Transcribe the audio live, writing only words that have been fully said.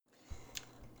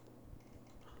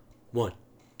1,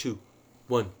 2,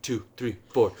 1, 2, 3,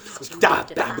 4.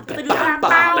 Dakota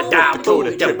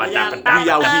trip. We out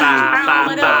here.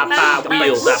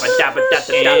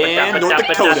 And North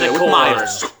Dakota with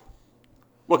Myles.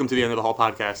 Welcome to the End of the Hall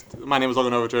podcast. My name is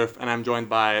Logan Overturf, and I'm joined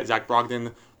by Zack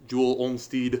Brogden,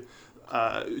 Olmstead,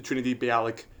 Triniti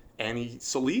Bialik,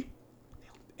 Sallee,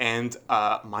 and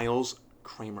Myles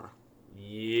Kramer.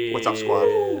 Yeah. What's up,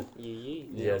 squad?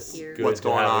 Yes. Good What's to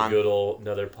going have on? a good old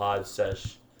another pod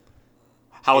sesh.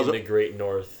 How is in it the Great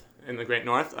North? in the Great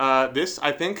North? I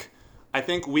think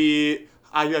we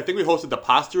hosted the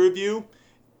pasta review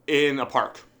in a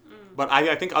park, but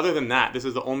I think other than that, this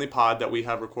is the only pod that we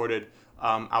have recorded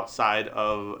outside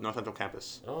of North Central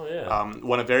Campus. Oh yeah.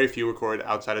 One of very few recorded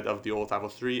outside of the old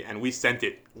 503, and we sent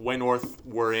it way north.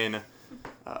 We're in.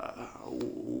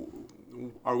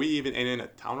 Are we even in a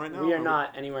town right now? We are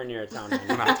not anywhere near a town right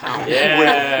We're now. not a town. Yeah. We're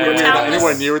Townless. not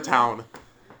anywhere near a town.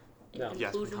 No.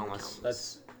 Yes, we're townless.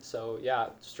 That's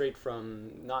straight from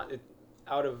not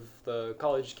out of the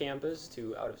college campus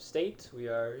to out of state. We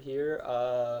are here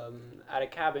at a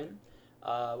cabin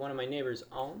one of my neighbors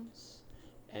owns,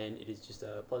 and it is just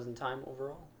a pleasant time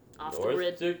overall. Off the North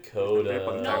grid.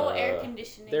 Dakota. No air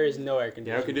conditioning. There is no air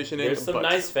conditioning. Air conditioning. There's some but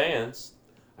nice fans.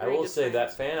 I Very will good say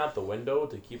that fans. fan out the window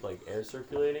to keep like air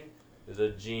circulating is a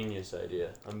genius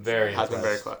idea. I'm very has been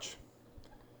very impressed. clutch.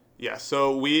 Yeah,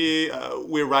 so we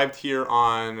arrived here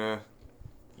on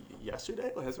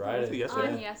yesterday. Has it been Friday.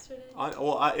 Yesterday. yesterday.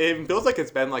 It feels like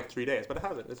it's been like 3 days, but it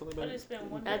hasn't. It's only But been. it's been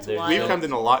one That's day. wild. We've crammed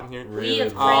in a lot in here. Really We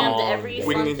have crammed long every day.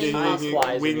 We fun thing Time possible.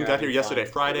 flies when you're got here having yesterday,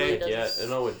 fun. Friday. Really Yeah, does.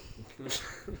 no,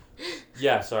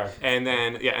 yeah, sorry. And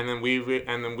then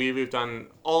we've done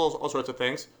all sorts of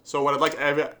things. So what I'd like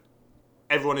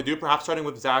everyone to do, perhaps starting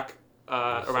with Zack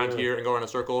around sir. here and go in a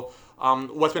circle.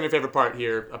 What's been your favorite part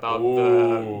here about the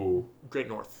Ooh, Great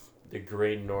North? the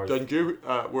Great North.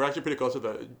 We're actually pretty close to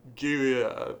the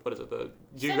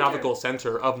geographical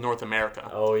center of North America,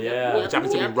 Oh yeah. Yep. which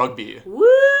happens to be rugby, Woo!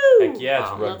 Heck yeah,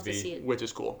 it's Wow. Love to rugby. see it. which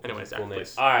is cool. Anyway, Zack, Cool name.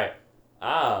 please. All right.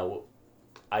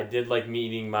 I did like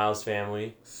meeting Myles'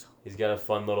 family. He's got a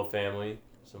fun little family,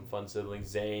 some fun siblings.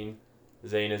 Zane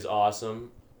is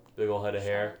awesome, big old head of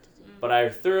hair. But I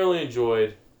thoroughly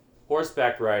enjoyed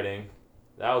horseback riding.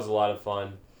 That was a lot of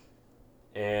fun.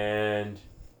 And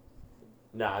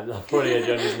I'm not putting it.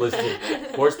 I'm just listing.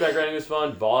 Horseback riding was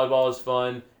fun. Volleyball was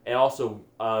fun. And also,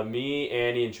 me,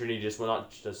 Annie, and Trinity just went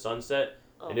out to Sunset,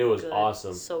 and it was good.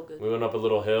 awesome. So good. We went up a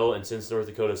little hill, and since North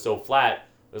Dakota is so flat,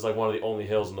 it was like one of the only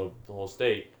hills in the whole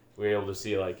state. We were able to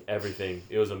see like everything.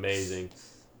 It was amazing.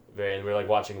 And we were like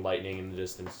watching lightning in the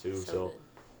distance too. So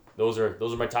good.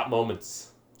 those are my top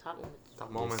moments. Top moments.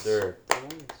 Top moments. Yes, sir.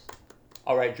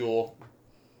 All right, Jewel.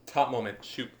 Top moment.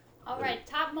 Shoot. All right,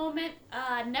 top moment.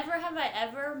 Never have I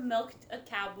ever milked a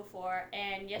cow before,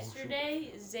 and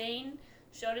yesterday Zane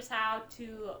showed us how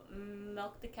to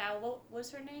milk the cow. What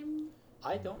was her name?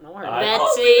 I don't know her. I name.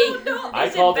 Betsy. No, I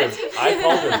is it called her. Betsy? I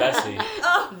called her Bessie.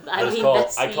 Oh,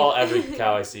 Betsy. I call every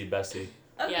cow I see Bessie.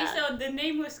 okay. Yeah. So the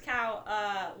nameless cow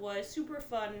was super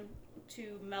fun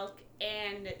to milk,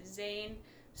 and Zane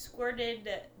squirted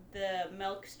the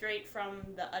milk straight from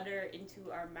the udder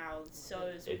into our mouths. So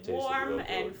it was It tasted warm real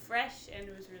and good. fresh, and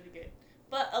it was really good,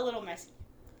 but a little messy.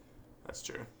 That's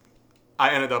true. I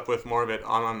ended up with more of it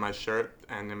on my shirt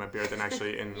and in my beard than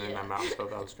actually in my mouth, so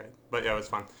that was great. But yeah, it was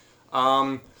fun.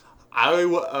 I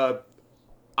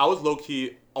was low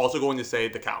key also going to say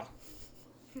the cow.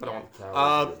 But I won't. Cow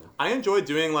was good. I enjoy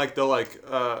doing like the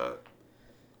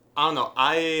I don't know.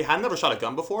 I had never shot a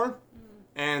gun before,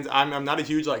 and I'm not a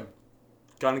huge like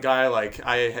gun guy. Like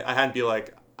I hadn't be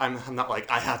like I'm not like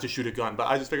I have to shoot a gun, but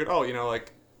I just figured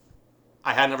like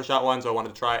I had never shot one, so I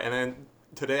wanted to try. And then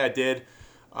today I did,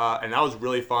 and that was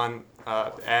really fun,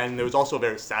 and it was also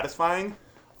very satisfying,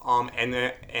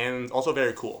 and also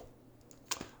very cool.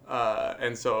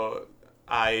 And so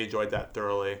I enjoyed that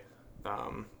thoroughly,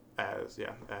 as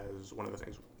one of the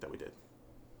things that we did.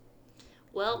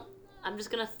 Well, I'm just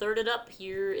gonna third it up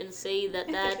here and say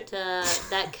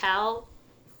that cow,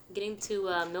 getting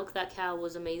to milk that cow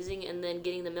was amazing, and then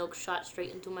getting the milk shot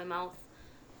straight into my mouth,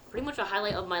 pretty much a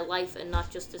highlight of my life, and not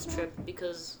just this trip,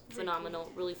 because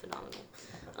phenomenal, really phenomenal.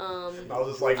 I was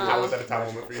just like, how was that a time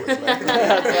moment for you? All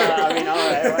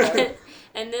right.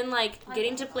 And then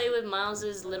getting to play with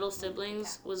Miles's little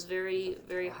siblings was very,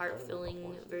 very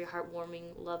heart-filling, very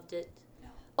heartwarming. Loved it.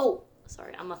 Oh,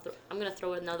 sorry, I'm gonna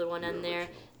throw another one in there.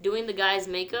 Doing the guys'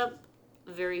 makeup,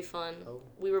 very fun. Oh.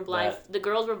 We were the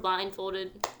girls were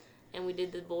blindfolded, and we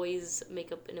did the boys'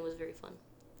 makeup, and it was very fun,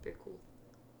 very cool.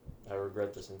 I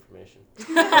regret this information.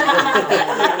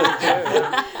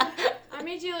 I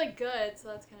made you look good, so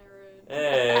that's kind of rude.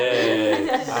 Hey.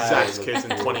 Zach's kids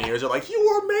in 20 years are like, you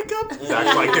wore makeup?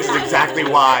 Zach's like, this is exactly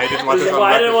why I didn't want This this is on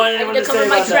why I record. didn't want I anyone need to to say cover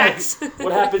my about that. tracks.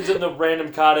 What happens in the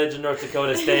random cottage in North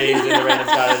Dakota stays in the random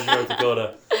cottage in North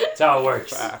Dakota. That's how it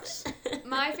works. Facts.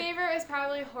 My favorite was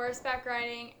probably horseback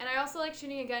riding, and I also like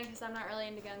shooting a gun because I'm not really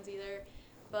into guns either.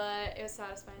 But it was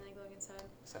satisfying, like Logan said.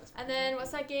 And then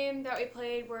what's that game that we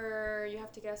played where you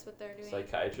have to guess what they're doing?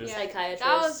 Psychiatrist. Yeah, Psychiatrist.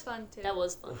 that was fun too. That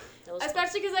was fun. That was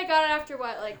Especially because I got it after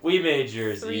what, like. We made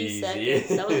yours 3 easy.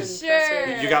 seconds. That was Sure.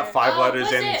 impressive. You got 5 Oh, letters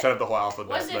was in it- instead of the whole alphabet.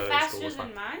 Was but it it's faster cool, it was than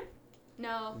fun. mine?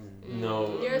 No.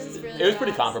 No. Yours is really It was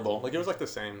pretty fast. comparable. Like, it was like the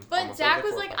same. But almost. Zach It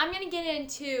was 4 or like, 5. I'm gonna get it in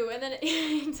 2, and then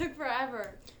it took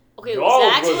forever. Okay,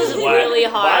 Yours Zach's was flat. really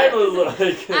hard. Mine was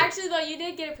like. Actually, though, you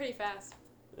did get it pretty fast.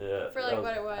 Yeah. For, like,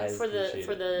 what it was. I For the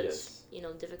appreciate it. Yes.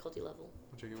 difficulty level.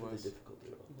 Which it For the was. difficulty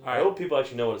level. Alright. I hope people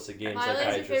actually know what a game Milo's your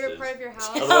psychiatrist favorite is. part of your house.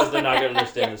 Otherwise, they're not going to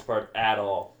understand this part at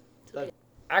all.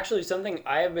 Actually, something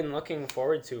I have been looking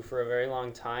forward to for a very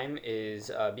long time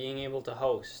is being able to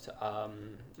host.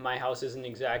 My house isn't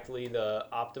exactly the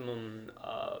optimum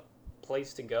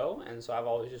place to go, and so I've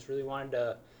always just really wanted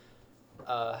to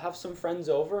have some friends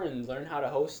over and learn how to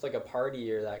host like a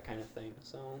party or that kind of thing.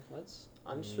 So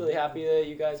I'm just really happy that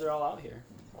you guys are all out here.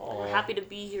 We're happy to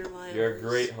be here, Myles. You're a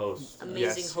great host. Amazing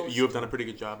Yes, host. you have done a pretty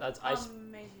good job.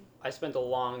 Amazing. I spent a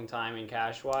long time in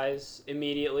Cashwise.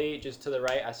 Immediately, just to the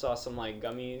right, I saw some like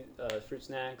gummy fruit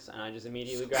snacks, and I just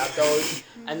immediately grabbed those.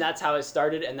 And that's how it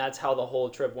started, and that's how the whole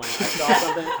trip went. I saw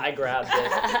something, I grabbed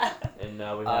it. And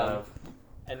now we have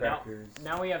And crackers,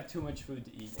 now we have too much food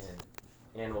to eat. and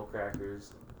animal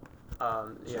crackers,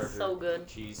 Yeah. So good.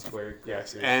 cheese square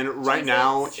crackers. And right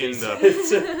now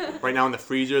in the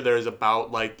freezer, there's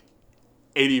about like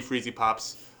 80 Freezy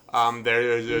Pops.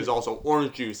 There's also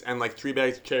orange juice and like 3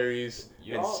 bags of cherries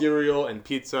and cereal and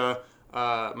pizza.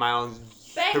 Miles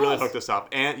really Bagels. hooked us up,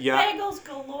 and Bagels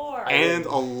galore. and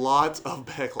a lot of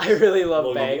bagels. I really love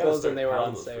Logan, you gotta bagels, start and they were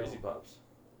on pounding those sale. Freezy Pops.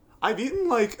 I've eaten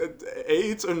like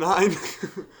 8 or 9.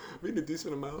 I've eaten a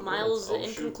decent amount. Miles, Oh, in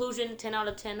shoot. conclusion, 10 out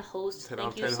of 10 host. 10 out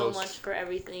Thank of you 10 so host. much for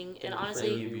everything. And Thank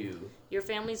honestly, you. your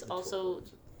family's also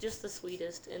just the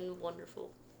sweetest and wonderful.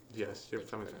 Yes, your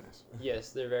family's very nice. Yes,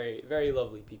 they're very, very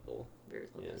lovely people. Very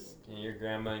lovely. Yes, and your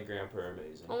grandma and grandpa are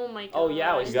amazing. Oh my god. Oh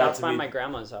yeah, we You got stopped to by meet my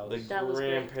grandma's house. The That was great.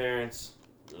 grandparents,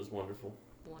 it was wonderful.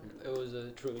 Wonderful. It was a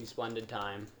truly splendid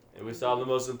time. And we saw the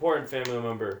most important family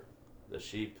member, the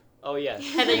sheep. Oh yes.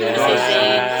 I thought you were gonna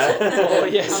say Zane. Oh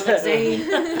yes. I'm Zane.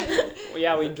 Well,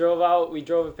 yeah, we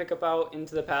drove a pickup out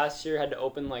into the pasture. Had to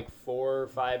open like 4 or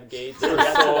 5 gates. to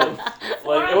get to them.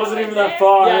 Like, it wasn't even that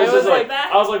far. Yeah, it was it just was like,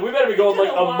 like- I was like, we better be going like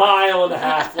Took a a while. mile and a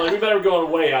half. Like, we better be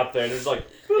going way out there. And it was like,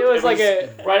 It was like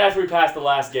right after we passed the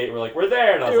last gate, we're like, we're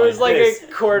there. And I It was like this a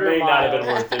quarter may mile. not have been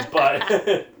worth it, but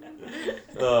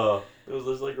it was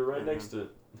just like right next to it.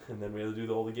 And then we had to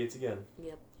do all the gates again.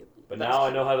 Yep. But That's now I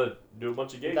true. know how to do a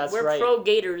bunch of gates. That's We're right. pro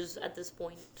Gators at this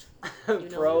point. know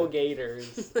Pro that.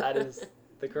 Gators. That is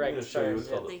the I'm correct going to show you term. what's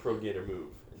called the Thank Pro you. Gator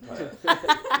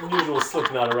move. Usual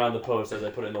slip knot around the post as I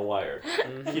put it in the wire.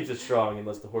 Mhm. Keeps it strong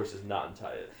unless the horse is not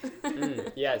untie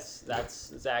it. Yes,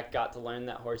 that's Zach got to learn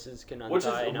that horses can untie. Which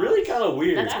is knots. really kind of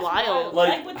weird. That's wild.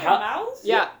 Like, with how- their mouths?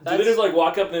 Yeah, Do they just like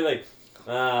walk up and they're like,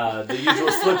 the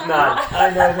usual slip knot. I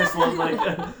know this one. Like,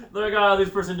 they're like, oh, this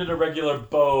person did a regular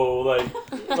bow.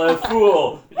 Like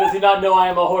fool. Does he not know I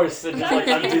am a horse? And just like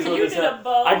undoes with You his did head. a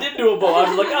bow. I did do a bow. I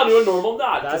was like, I'll do a normal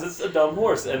knot because That's- it's a dumb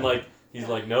horse. And like, he's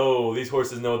like, no, these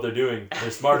horses know what they're doing. They're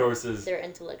smart horses. They're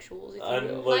intellectuals, if I'm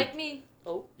you will. like- Like me.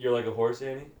 You're like a horse,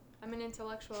 Annie? I'm an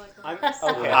intellectual like a I'm, horse.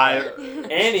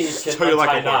 okay. Annie can So you're like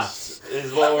untie a knots,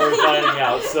 is what we're finding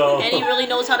out. So And he really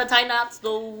knows how to tie knots,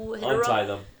 though. Hit her untie up.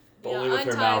 them. But Yeah, only with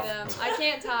her untie mouth. them. I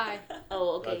can't tie.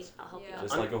 Oh, okay. That's- I'll help Yeah. you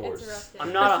Just out. like a It's horse. a rough day.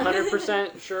 I'm not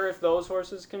 100% sure if those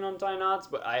horses can untie knots,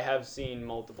 but I have seen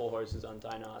multiple horses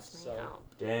untie knots. So Wow.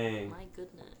 Dang. My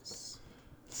goodness.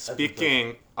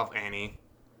 Speaking of Annie,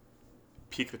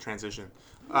 peak the transition.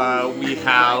 We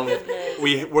have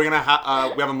we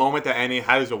have a moment that Annie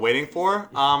has been waiting for.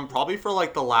 Probably for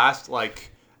like the last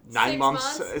like 9 6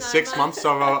 months, months, 6 9 months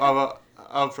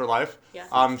of her life.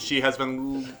 Yeah. She has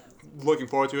been looking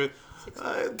forward to it.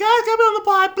 Guys, get me on the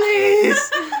pod, please.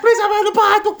 Please have me on the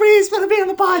pod, please. Let me on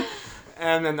the pod.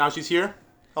 And then now she's here.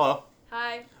 Hello.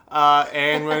 Hi.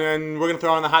 And we're gonna throw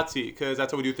her on the hot seat because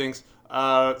that's how we do things.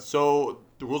 So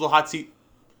the rules of hot seat.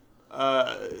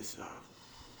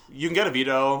 You can get a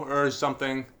veto or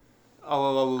something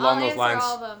along I'll those answer lines.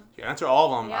 all of them. You answer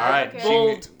all of them. Yeah, all right. okay.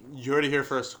 Bold. You heard it here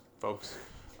first, folks.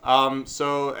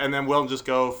 So and then we'll just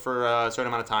go for a certain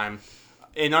amount of time,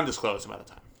 an undisclosed amount of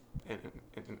time.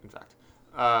 In fact.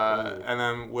 and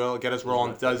then we'll get us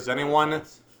rolling. Does anyone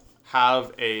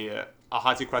have a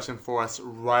hot seat question for us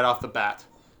right off the bat?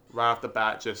 Right off the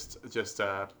bat, just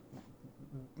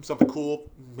something cool,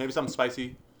 maybe something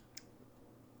spicy.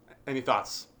 Any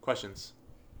thoughts, questions,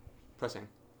 pressing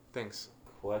things?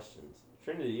 Questions.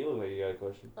 Trinity, you look like you got a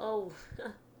question. Oh,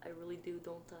 I really do,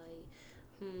 don't I?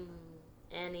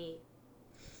 Annie,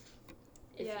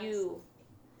 if Yes. you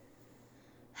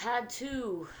had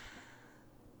to,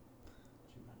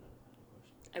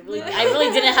 I really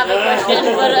didn't have a question,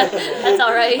 but that's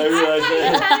all right. I realized I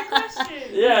that. had a question.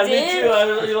 Yeah, me Did? too.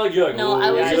 You're like, No, ooh,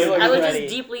 I was Yeah, just you look ready.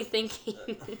 just deeply thinking,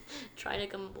 trying to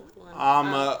come up with one.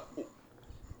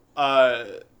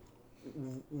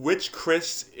 Which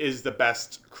Chris is the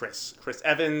best Chris? Chris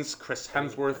Evans, Chris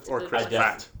Hemsworth, That's a or good Chris question.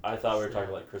 Pratt? I thought we were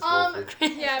talking like Chris Yeah, Wolford.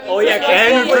 me Oh, too. yeah,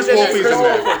 And Chris Chris Wolfley's in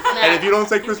there. Wolford. And if you don't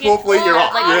say Chris You can't- Wolfley, you're well,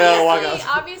 off. like, Yeah, walk out.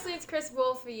 Obviously it's Chris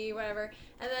Wolfie, whatever.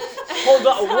 And then Hold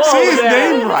on. Whoa. Say his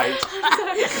there. name right.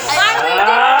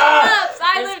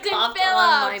 I lived It's in coughed Phillips. on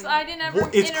I lived in Phillips. my- I didn't ever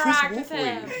It's Chris interact with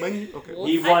him. Wolfley. Okay.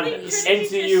 He Wolf- won I think Trinity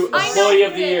NCU just- Employee I of know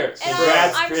the he Year. did, and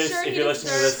Congrats, I'm Chris. sure If he you're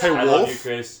listening to this, deserves I that. love you, Wolf?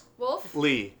 Chris. Wolf?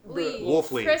 Lee. Lee.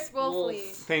 Wolfley. Chris Wolfley.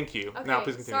 Thank you. Okay, Now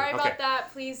please continue. sorry Okay. about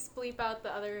that. Please bleep out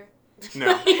the other. No.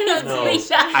 No.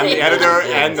 I'm the editor,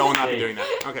 Yeah. and no one not be doing that.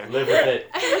 Okay. Live with it.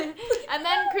 And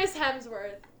then Chris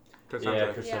Hemsworth. Chris Yeah,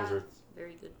 Hemsworth. Chris Yeah. Hemsworth.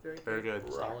 Very good, Very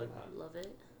good. Solid. Love it.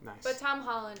 Nice. But Tom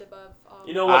Holland above all.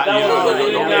 You know what? That you know, was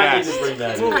really nobody not need asked. to bring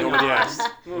that in. Nobody Nobody asked.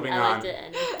 Moving I on. liked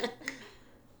it. And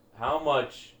How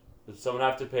much does someone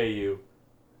have to pay you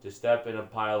to step in a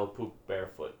pile of poop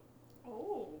barefoot?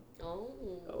 Oh. oh.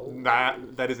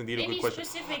 That is indeed a Any good question.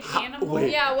 specific How- animal?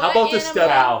 wait. Yeah, How what about the animal? step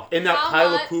Cow. in that How pile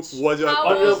much? of poop was a How Oh,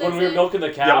 old when is we were it? milking the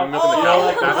Yeah, cow? we're milking the You cow. know,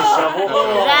 like with the shovel?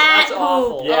 Oh, That that's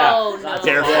awful. poop. Yeah. Oh, no. That's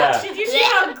Barefoot. Yeah. Did you see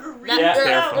how green Yeah.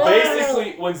 that was?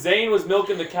 Basically, when Zane was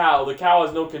milking the cow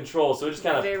has no control, so it just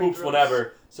kind of Very poops gross.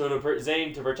 whenever. So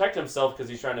Zane, to protect himself, because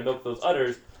he's trying to milk those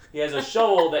udders, he has a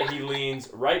shovel that he leans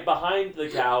right behind the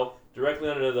cow, directly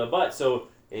under the butt, so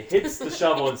it hits the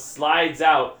shovel and slides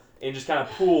out and just kind of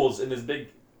pools in this big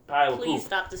pile of Please poop.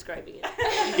 stop describing it.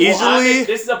 Well, Easily,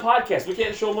 this is a podcast. We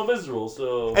can't show them a visual,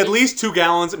 so... at least 2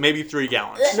 gallons, maybe 3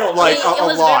 gallons. No, like it a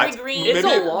was lot. very green. It's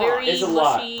Maybe a lot. Very It's a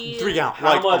lot. mushy. 3 gallons. How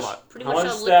like much? a lot. Pretty One much a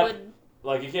step. liquid.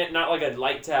 Like, you can't, not like a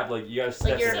light tap, like, you gotta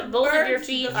step Like in. both of your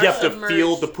feet You are have to submerged.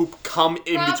 feel the poop come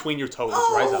in Prob- between your toes.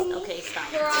 Rise up. Okay, stop.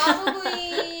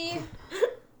 Probably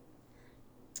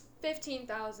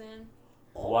 15,000.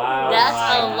 Wow. That's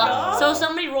a lot. God. So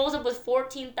somebody rolls up with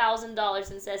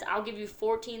 $14,000 and says, "I'll give you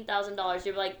 $14,000."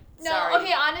 You're like, No, sorry.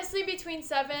 okay, honestly, between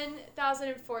 7,000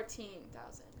 and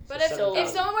 14,000. But So if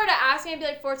 7,000. someone were to ask me, I'd be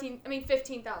like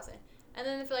 15,000. And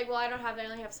then if they're like, well, I don't have that, I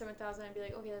only have 7,000, I'd be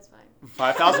like, okay, that's fine.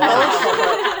 $5,000.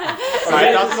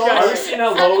 Are we seeing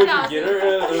how low we can get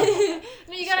her?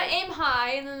 No, you gotta aim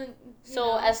high, and then. you So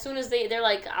know. as soon as they're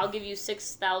like, "I'll give you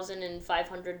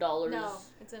 $6,500." No,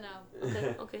 it's a no.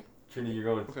 Okay. Okay. Trini, you're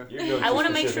going. Okay. You're going I too want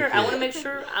to make specific sure. I here. want to make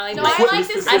sure. I No, might. I like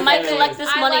this. I might specific. collect this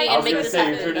I money like and was make gonna this say,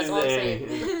 happen. you're That's all I'm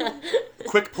saying.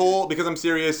 Quick poll, because I'm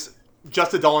serious.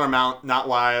 Just a dollar amount, not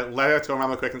why. Let's go around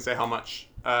real quick and say how much.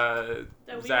 That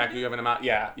we Zach, do? you have an amount?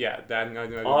 Yeah. That, no,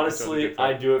 Honestly,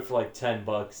 I'd do it for like $10.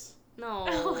 No.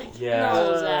 Oh my Yeah, No,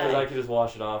 because Zach. I could just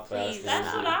wash it off fast. Please. That's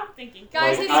and what easy. I'm thinking.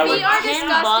 Guys, Like, his I would- feet are $10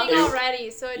 disgusting bucks.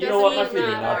 already, so it You know what? My doesn't feet are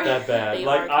even not matter. that bad. They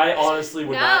Like are I gross. honestly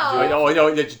would not No. do it.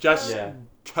 No, just Yeah.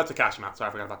 cut the cash amount. Sorry,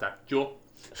 I forgot about that. Jewel,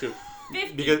 shoot.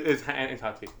 50. Because it's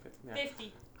hot tea. Yeah.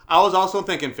 50. I was also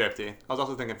thinking 50. I was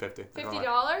also thinking 50. Not gonna lie.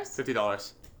 $50?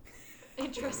 $50.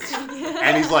 Interesting.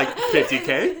 And he's like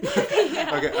 50K.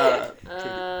 Okay.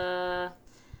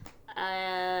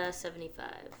 75.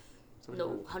 No,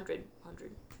 100.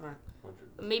 Alright.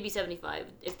 Maybe 75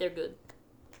 if they're good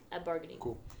at bargaining.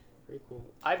 Cool. Pretty cool.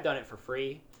 I've done it for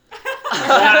free. Oh.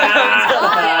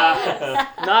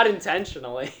 Not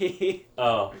intentionally.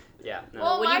 Oh, Yeah. No.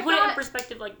 Well, When my you put it in thought-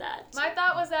 perspective like that. My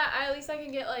thought was that at least I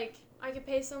could get I could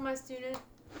pay some of my student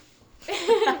bills,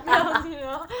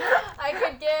 I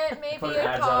could get maybe put a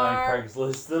ads out on car.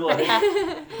 Craigslist. They're like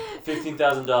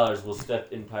 $15,000 will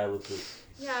step in pile of poop.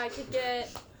 Yeah, I could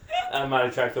get. I might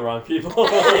attract the wrong people.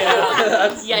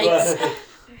 Yikes. But-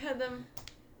 I had them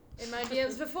in my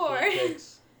DMs before.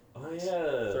 oh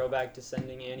yeah. Throwback to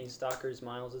sending Annie Stalker's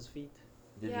Miles' feet.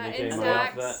 Did Yeah, you make in any money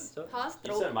off that? Zach's. Huh?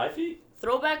 You sent my feet?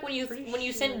 Throwback when you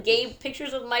Pretty sent sure. Gabe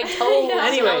pictures of my toes. Yeah.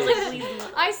 I was Anyways. like, please. No.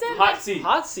 I sent Hot seat.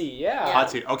 Hot seat, yeah. Yeah. Hot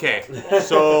seat. Okay. It's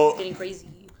So getting crazy.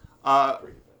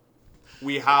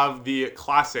 we have the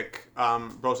classic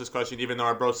brosis question, even though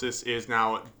our brosis is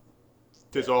now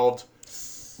dissolved,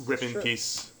 rip in Sure.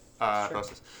 peace Sure.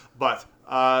 brosis. But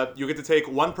You get to take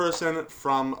one person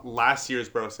from last year's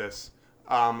Brosis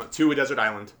to a desert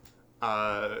island.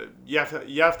 You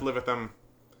have to live with them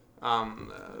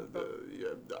on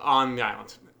the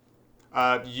island.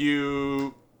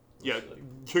 You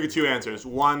get two answers.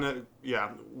 One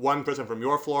person from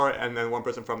your floor and then one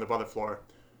person from the other floor.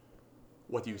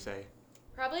 What do you say?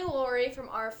 Probably Lori from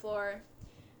our floor.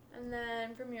 And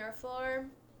then from your floor,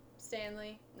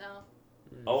 Stanley. No.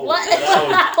 Oh,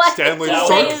 What? What? Stanley That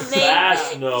Say Sunk. his name.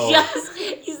 Fast no.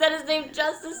 He said his name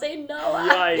just to say no.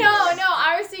 Yikes. No,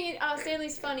 I was thinking,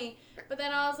 Stanley's funny. But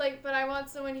then I was like, but I want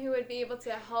someone who would be able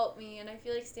to help me. And I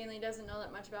feel like Stanley doesn't know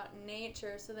that much about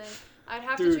nature. So then I'd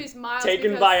have to choose Myles. Taking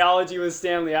because biology with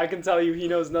Stanley, I can tell you he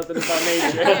knows nothing about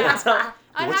nature. Yeah.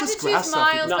 I'd What's have this to grass choose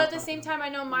stuff? Myles, No. but at the same time, I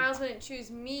know Myles wouldn't choose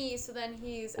me. So then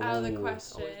he's out of the Ooh.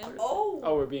 question. Oh.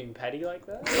 Oh, we're being petty like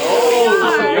that?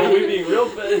 Oh, yo, we being real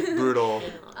bad. Brutal.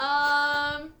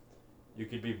 You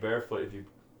could be barefoot if you,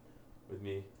 with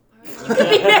me.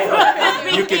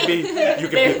 You could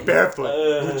be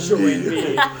barefoot. Join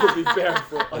me. We'll be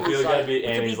barefoot. I feel like that'd be could be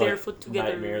Annie's barefoot like together.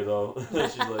 nightmare though.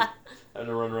 She's like having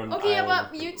to run. Okay, yeah, island.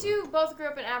 but you two both grew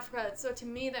up in Africa, so to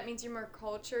me that means you're more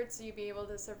cultured, so you'd be able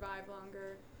to survive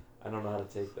longer. I don't know how to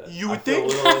take that. You would I feel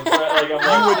think- a little like I'm You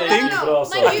like, would thank think- you, but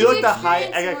also Like, I feel like the You've high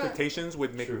experienced more- expectations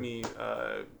would make True. me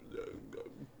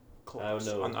I would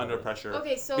know. under pressure.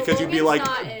 Okay, so Because you'd be Logan's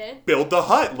like, not it. build the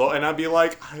hut, and I'd be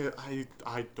like, I don't know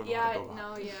how Yeah, to build a hut.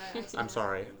 no, yeah. I see I'm that.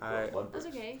 sorry. That's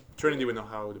okay. Trinity would know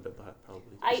how to build the hut, probably.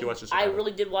 She watches I Survivor.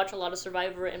 really did watch a lot of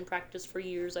Survivor and practice for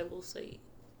years, I will say.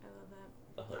 I love that.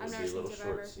 The hut I've would never be a seen little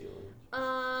Survivor. short ceiling.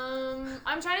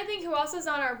 I'm trying to think who else is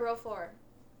on our bro floor.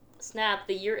 Snap,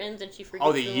 the year ends and she forgets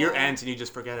Oh, the them year all. ends and you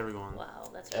just forget everyone. Wow,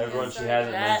 that's Everyone rough. she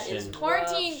hasn't That is mentioned.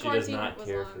 Quarantine. She does Quarantine not was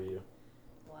care long. for you.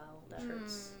 Wow, that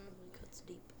hurts. Really cuts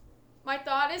deep. My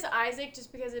thought is Isaac,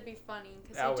 just because it'd be funny,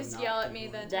 because That he'd would just not yell be at me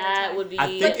the funny. entire That time. would be. I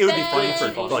think it would be funny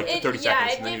Then for like 30 seconds. Yeah,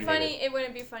 it'd and then be you'd funny. hate It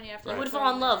wouldn't be funny after. You like would fall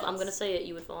 30 in love. I'm minutes. gonna say it.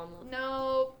 You would fall in love.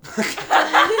 No.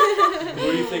 What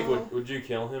do you think? Would you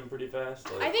kill him pretty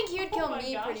fast? Like, I think he would kill my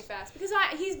me gosh. pretty fast because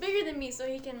he's bigger than me, so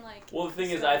he can like. Well, the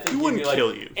thing is, I think He he'd wouldn't be like,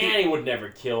 kill you. Annie would never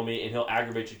kill me, and he'll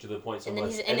aggravate you to the point so And then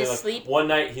much. he's in then, his like, sleep. One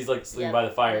night, he's like sleeping Yep. by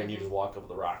the fire, and you just walk up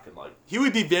with a rock and like. He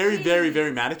would be very, very,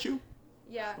 very mad at you,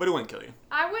 Yeah. but he wouldn't kill you.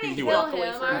 I wouldn't He kill would. Walk away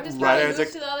him. from I him. would just Right, probably as move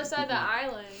a- to the other side of the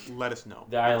island. Let us know.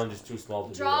 The island is too small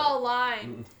to Draw a do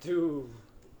line. Dude.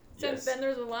 Since Yes. then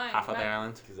there's a line. Half of the right?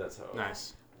 island. because that's how.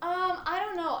 Nice. I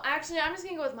don't know. Actually, I'm just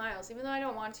gonna go with Miles. Even though I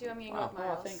don't want to, I'm gonna go with Oh,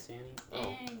 Miles. thanks, Annie.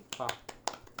 Dang.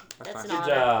 That's nice. an Good honor.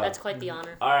 job. That's quite the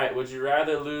honor. All right. Would you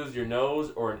rather lose your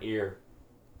nose or an ear?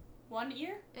 One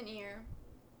ear? An ear.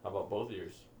 How about both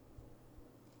ears?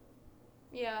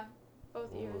 Yeah.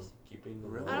 Both Or ears. keeping the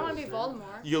Really? I don't want to nose be in?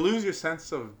 Voldemort. You lose your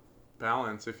sense of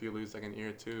balance if you lose like an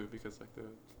ear too, because like the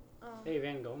Oh. Hey,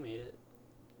 Van Gogh made it.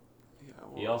 yeah.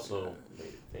 He well, also yeah.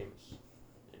 made it famous.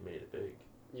 He made it big.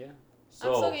 Yeah. I'm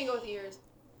So. still gonna go with ears.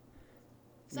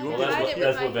 So I You- can Well, hide it with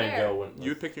that's my what Van hair. Gonna went with.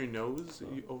 You would pick your nose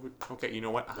over. Okay, you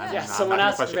know what? I'm Yeah, not someone asking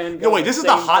asked the question. Van No, Gogh wait. the This is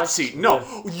the same hot question. seat.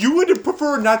 No, you would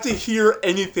prefer not to hear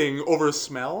anything over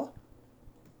smell.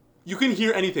 You can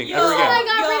hear anything Yo. ever Oh, I again.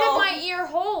 got rid Yo. of my ear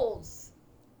holes.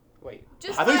 Wait.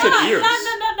 Just I thought you that. said ears.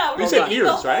 No. You We're said taking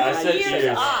ears, the right? whole I said ears. You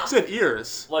off. said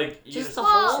ears. Like you Just just the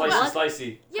whole- slicey, what?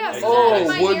 slicey. Yes. I- Oh,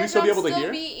 my would we still be able to eardrums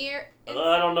hear? Be ear.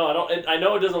 I don't know. I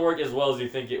know it doesn't work as well as you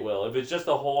think it will. If it's just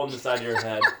a hole in the side of your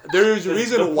head. There's a The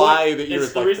reason point- why the ear it's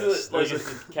is the like reason this. that, like There's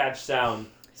it's to catch sound.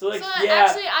 So like So, yeah,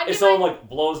 actually, I'd if give someone my- like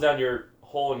blows down your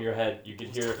hole in your head, you can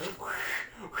hear,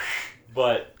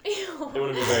 but Ew. it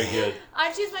wouldn't be very good.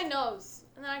 I choose my nose,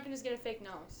 and then I can just get a fake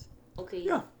nose. Okay.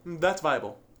 Yeah, that's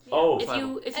viable. Yeah. Oh, If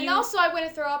And you also, I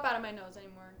wouldn't throw up out of my nose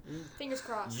anymore. Fingers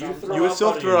crossed. You throw You would up still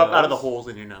out of throw your up out of the nose? holes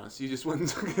in your nose. You just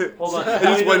wouldn't. Hold on. You How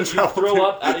just do you wouldn't know you throw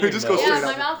up out of You your just go nose? Yeah, straight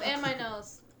my up. mouth and my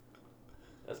nose.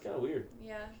 That's kind of weird.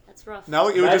 Yeah. That's rough. Now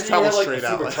it would Imagine just you travel have, like, straight a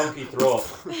out. super chunky throw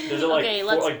up. Does it like Okay,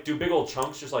 let's- like do big old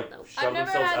chunks just like No. shove I've never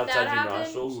themselves had outside that your happen.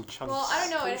 nostrils? Ooh, chunks. Well, I don't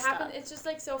know. It Please happened. stop. It's just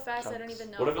like so fast. I don't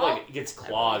even know. What if it like it gets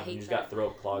clogged hate and you just that. got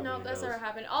throat clogged? in No, your that's nose? never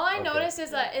happened. All I Okay. noticed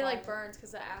is that it like burns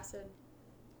because of acid.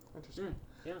 Interesting.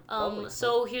 Yeah. probably.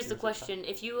 So here's the question: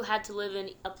 if you had to live in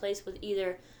a place with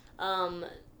either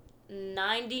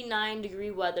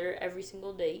 99-degree weather every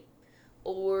single day,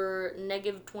 or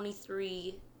negative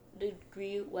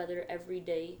 23-degree weather every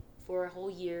day for a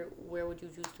whole year, where would you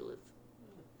choose to live?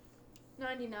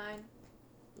 99.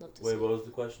 Love to Wait, see. what was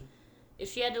the question?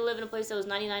 If she had to live in a place that was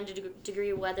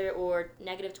 99-degree weather or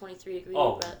negative 23-degree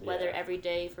Oh, weather yeah. every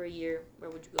day for a year, where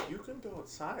would you go? You can go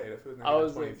outside if it was I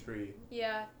was like- 23.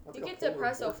 Yeah. That's You like get a polar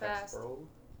depressed so vortex, fast. bro.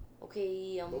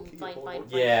 Okay, Low-key fine.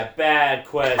 hold. Yeah, bad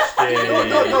question.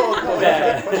 No.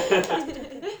 Bad.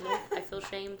 I feel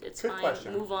shamed. It's Good fine.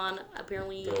 question. Move on.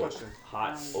 Apparently, Good question.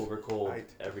 Hot over cold Right.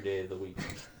 every day of the week,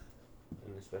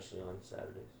 and especially on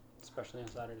Saturdays. Especially on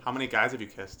Saturday. How many guys have you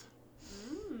kissed?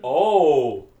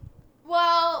 Oh.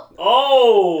 Well,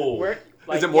 Oh. We're,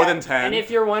 Is it more than 10? And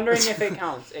if you're wondering if it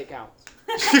counts, it counts.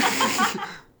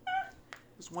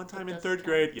 Just one time in 3rd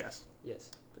grade, yes.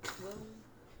 Yes.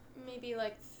 maybe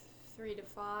like 3 to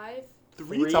 5.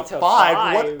 3 to to 5?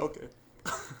 five. What? Okay.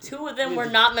 2 of them were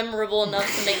not memorable enough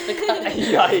to make the cut.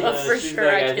 Yikes. But for She's sure,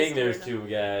 like, I kissed think her there's enough. 2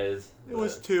 guys. It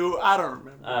was 2. I don't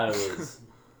remember. I was.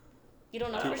 You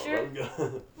don't know I for sure? don't know.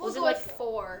 We'll Was it go like- with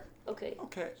 4. Okay.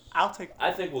 Okay, I'll take.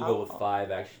 I think we'll go with 5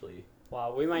 actually.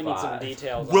 Wow, we might need some 5.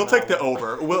 details. We'll on take the that one.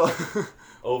 over. We'll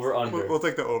Over under. we'll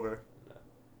take the over.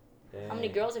 How many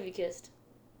girls have you kissed?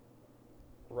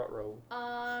 Ruh-roh.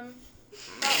 About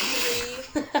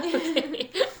 3.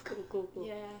 Cool.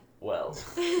 Yeah. Well.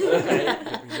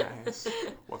 Nice.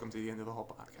 Welcome to the end of the whole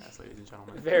podcast, ladies and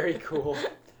gentlemen. Very cool.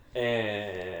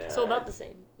 And. So about the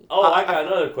same. Oh, I got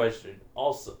another question.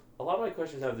 Also, a lot of my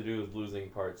questions have to do with losing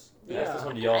parts. I asked this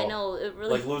one to y'all. I know, it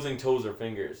really... Like losing toes or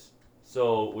fingers.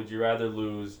 So, would you rather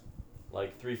lose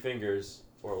like 3 fingers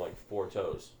or like 4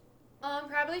 toes?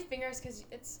 Probably fingers because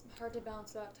it's hard to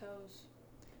balance without toes.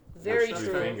 Very Which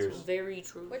true. fingers? Very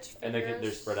true. Which fingers? And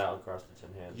they're spread out across the 10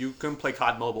 hands. You can play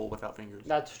COD Mobile without fingers.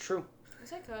 That's true.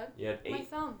 Yes, I could. You had My 8.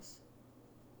 thumbs.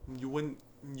 You wouldn't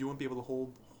be able to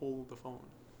hold the phone.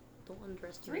 Don't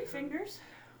underestimate 3 her. fingers.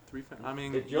 3 I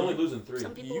mean, You're only losing 3.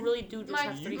 Some people You- really do just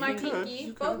have 3 My fingers. could, pinky.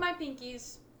 you Both could. my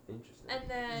pinkies. Interesting. And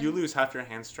then... you lose half your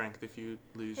hand strength if you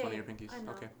lose one of Hey, your pinkies. I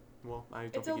know. Okay. Well, I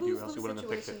don't It's a think you do, else you lose-lose wouldn't have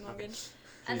picked it. situation, Okay. Logan. She's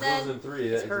And then losing 3.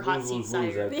 It's That's her hot seat lose,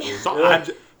 sire. actually. So Yeah.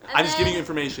 I'm just giving you then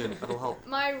information. That'll help.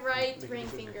 my right ring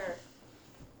finger.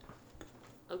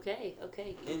 Okay.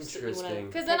 Interesting.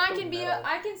 Because then I Peck can the be... metal.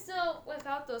 I can still...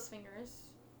 Without those fingers.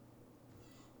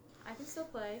 I can still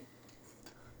play.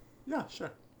 Yeah,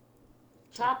 sure.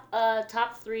 Top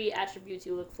 3 attributes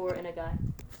you look for in a guy.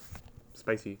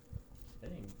 Spicy.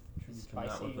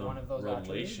 Spicy, one of those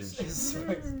attributes.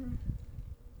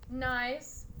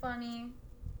 Nice, funny,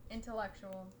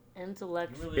 intellectual.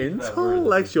 Intellectual.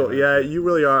 Intellectual. Yeah, you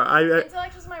really are.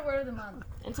 Intellectual is my word of the month.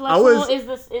 Intellectual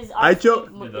is I joke-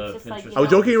 it's just like, you I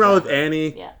was know, joking around with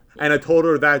Annie, Yeah. and I told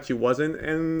her that she wasn't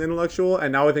an intellectual,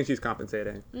 and now I think she's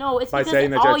compensating. No, it's By because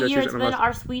saying that all you're year it's been intellectual.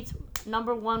 our suite's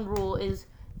 #1 rule is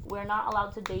we're not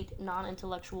allowed to date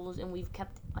non-intellectuals, and we've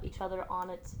kept each other on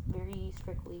it very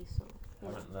strictly. So.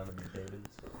 None of you dated,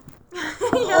 so.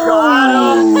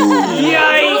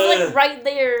 It was like right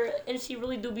there, and she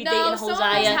really do be No, dating some of us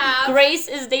Hosea. have. Grace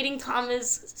is dating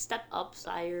Thomas. Step up,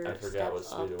 sire. I forgot Step what up.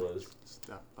 suite it was.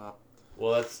 Step up.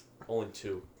 Well, that's only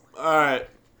 2. All right.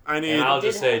 I need. And I'll did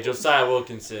just say, have- Josiah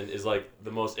Wilkinson is like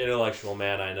the most intellectual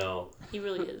man I know. He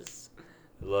really is.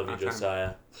 I love you, I'm trying-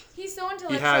 Josiah. He's so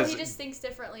intellectual, has he just thinks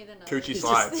differently than others. Coochie He just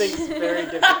slides. thinks very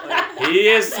differently. He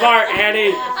is smart,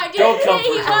 Annie. I didn't Don't come say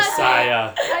for he wasn't.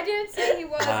 Josiah. I didn't say he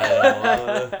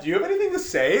was. Do you have anything to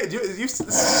say?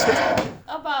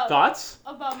 About Thoughts?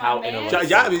 about How my man. intellectual.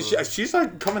 Yeah, I mean, she's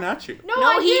like coming at you. No, No,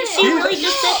 I he didn't. really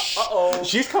just said. Uh-oh.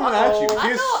 She's coming at you. I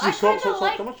She's, know, I she's so kinda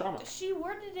like- much drama. She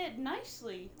worded it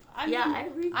nicely. Yeah, I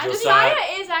agree. I just Josiah-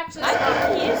 Josiah is actually I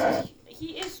smart. think he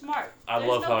is smart. I There's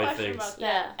love no how he question thinks. about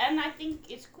that. Yeah. And I think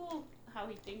it's cool how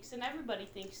he thinks, and everybody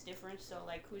thinks different. So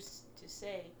like, who's to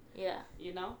say? Yeah,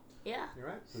 You know? yeah. You're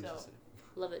right. So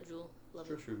Love it, Jewel. Love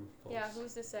it. True. Yeah,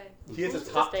 who's to say? He is a Who's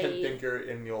to top say- 10 thinker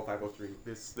in the old 503.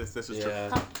 This is true. Yeah.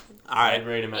 All right. I'd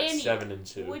rate him at Annie, 7 and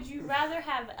 2. would you rather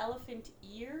have elephant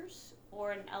ears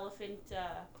or an elephant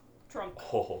trunk?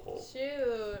 Oh,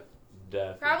 Shoot.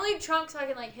 definitely. Probably trunk so I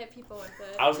can like hit people with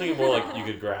it. I was thinking more like you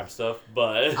could grab stuff,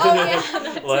 but Oh yeah,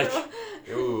 that like,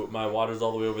 too. ooh, my water's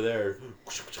all the way over there.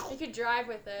 You could drive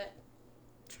with it.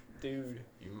 Dude.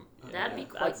 That'd be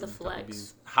quite the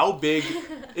flex. How big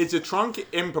is the trunk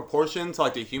in proportion to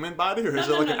like the human body, or is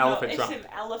it like an elephant trunk? It's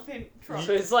an elephant trunk.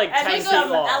 So it's like And 10 it's feet some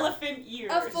long. elephant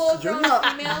ears. A full grown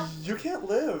female. You can't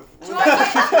live. Do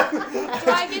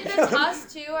I get the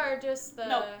tusk too, or just the?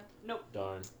 No.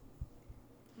 Darn.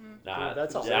 Hmm. Nah, Dude,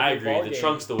 that's a yeah, I whole agree. ball The game.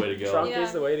 trunk's the way to go. Trunk Yeah.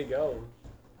 is the way to go.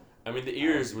 I mean, the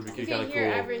ears would be You kind can of hear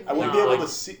cool. everything. I wouldn't Yeah. be able Like,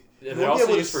 to see. They're wouldn't be also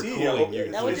able to used for see. cooling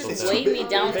ears. That would That's just what I'm weigh saying. me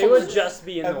down. They to would the- just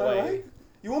be in the Am I way. right?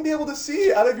 You won't be able to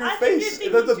see out of your I think face.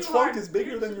 you're The thinking too trunk hard. is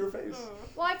bigger than your face.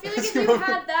 Well, I feel like if you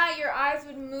had that, your eyes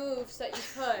would move so that you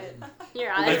could. Your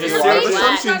Like eyes this are is A lot of Relax.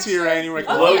 black. assumptions here, anyway.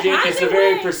 Okay. Logan, it's a either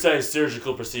very way. precise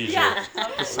surgical procedure. Yeah.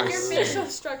 Your facial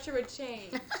structure would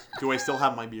change. Do I still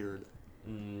have my beard?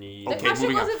 Mm, The Okay, question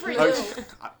moving on. wasn't for you. Okay.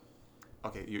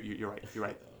 Okay, you're right. You're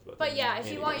right. But yeah,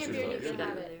 if you want your Andy, beard, you should can go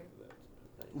have there. it.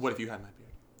 What if you had my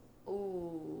beard?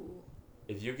 Ooh.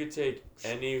 If you could take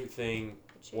anything,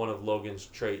 one of Logan's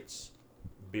traits,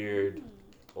 beard,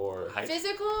 or height.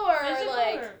 Physical or Physical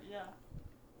like. or- yeah.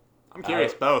 I'm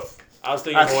curious. Both. I was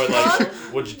thinking more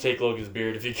like, would you take Logan's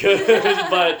beard if you could?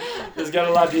 But this got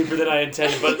a lot deeper than I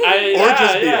intended. But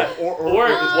Just beard. yeah. Or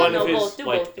one no, of his both, do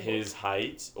like both, do his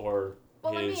height or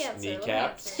Well, let his me answer.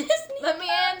 kneecaps. Let me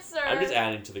answer. I'm just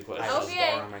adding to the question.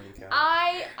 Okay.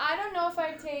 I don't know if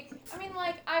I'd take. I mean,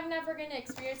 like, I've never gonna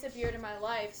experience a beard in my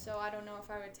life, so I don't know if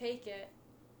I would take it.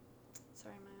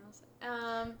 Sorry, Myles.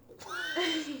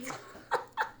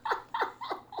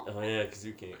 Oh yeah, because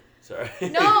you can't. Sorry.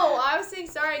 No, I was saying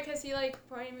sorry because he like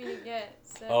pointed me to get.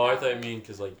 Oh, I thought you mean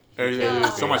because like.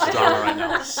 There's so much drama right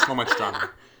now. So much drama.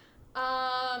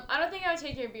 I don't think I would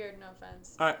take your beard. No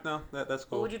offense. All right, no, that's What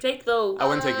cool. would you take though? I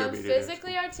wouldn't take your beard either.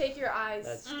 Physically, I'd take your eyes.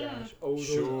 That's dash. Oh, those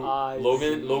Shoot. eyes.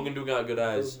 Logan do got good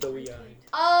Those eyes. doughy eyes.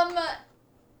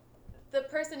 The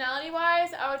personality-wise,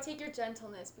 I would take your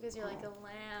gentleness because you're like a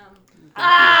lamb.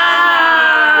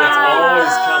 It's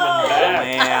always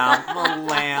coming back.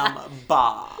 Lamb,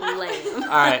 ba. Lame. All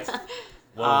right.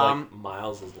 One of like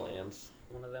Miles' lambs.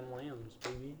 One of them lambs,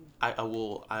 baby. I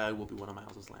will be one of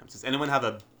Miles' lambs. Does anyone have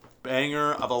a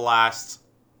banger of a last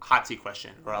hot seat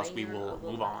question, or else we Banger will of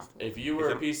the move on? last If you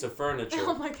were a piece of furniture,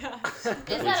 Oh my gosh. Is Would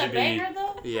that you a be- banger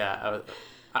though? Yeah.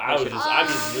 I would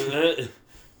just.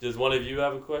 Does one of you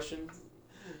have a question?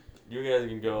 You guys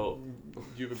can go. Do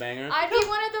you have a banger? I'd be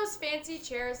one of those fancy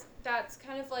chairs that's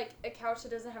kind of like a couch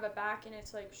that doesn't have a back and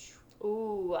it's like.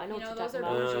 Ooh, I know You what know, you're those talking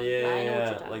are about. bougie. Yeah, I know what yeah,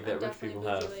 you're talking like about. that rich people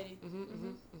have. Lady.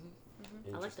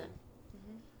 I like that.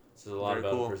 This is a lot Very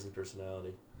about cool. a person's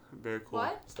personality. Very cool.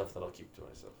 What? Stuff that I'll keep to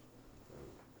myself.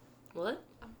 What?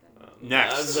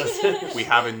 Next, we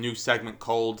have a new segment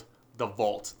called The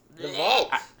Vault. The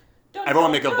vault.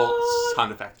 Everyone make a vault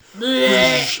sound effect. What? No,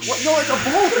 it's a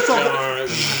vault. It's a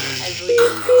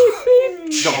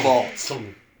The Vault.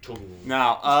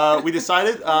 Now, we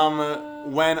decided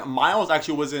when Miles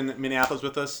actually was in Minneapolis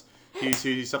with us,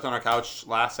 he slept on our couch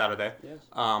last Saturday. Yes.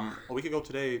 A week ago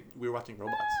today, we were watching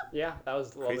Robots. Yeah, that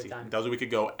was a lovely Crazy. time. That was a week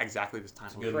ago, exactly this time.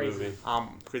 Good Crazy. movie.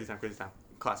 Crazy time.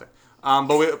 Classic. But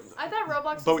we I thought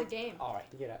Roblox But- was a game. All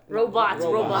right, get out. Robots.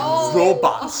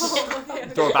 Robots. Okay.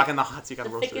 Throw it back in the hot seat. Got to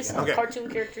roast it Thickest again. Okay. cartoon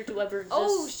character to ever exist.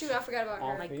 Oh shoot! I forgot about Oh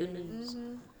her. my goodness.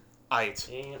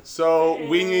 Aight. So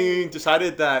we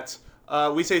decided that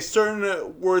we say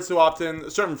certain words too often,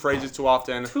 certain phrases too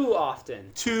often, Too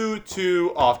often.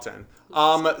 too often.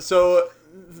 So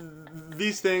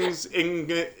these things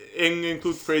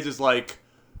include phrases like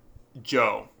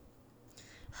Joe.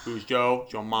 Who's Joe?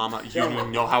 Joe Mama. You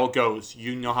know how it goes.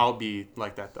 You know how it be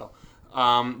like that though.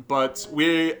 But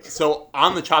so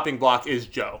on the chopping block is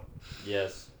Joe.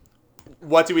 Yes.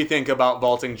 What do we think about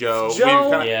vaulting Joe? We've Joe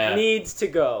kinda- Yeah. needs to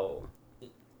go.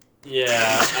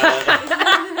 Yeah.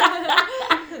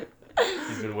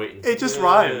 He's been waiting. It just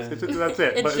rhymes. That's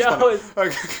it. But it's Joe funny.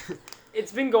 is-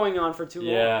 It's been going on for too long.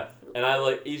 Yeah, and I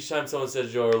like each time someone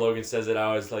says Joe or Logan says it, I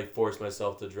always like force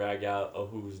myself to drag out a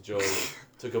who's Joe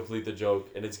to complete the joke,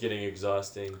 and it's getting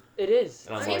exhausting. It is.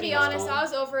 And I'm I'm gonna like, be no. honest. I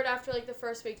was over it after like the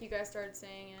first week you guys started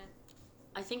saying it.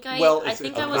 I think I Well, I it's-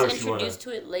 think of I was course you wanna introduced to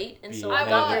it late, and be so I I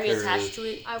got was. very attached to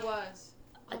it. I was.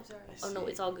 I'm sorry. Oh no,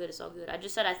 it's all good. It's all good. I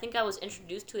just said I think I was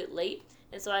introduced to it late,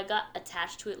 and so I got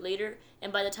attached to it later.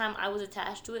 And by the time I was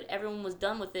attached to it, everyone was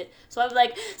done with it. So I'd be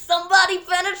like, "Somebody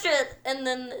finish it!" And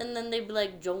then they'd be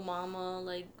like, "Joe Mama,"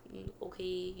 like, okay,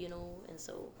 you know. And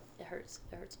so it hurts.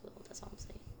 It hurts a little. That's all I'm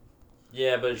saying.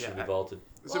 Yeah, but it should Yeah. be vaulted.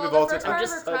 So we Well, the vaulted. first part I'm of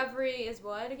just- recovery is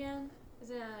what again?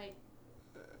 Isn't it like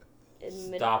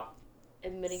Stop.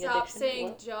 Admitting stop addiction. saying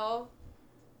What? Joe?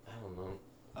 I don't know.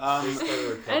 Um,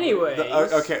 Anyway.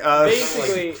 okay.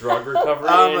 Basically- Like drug recovery.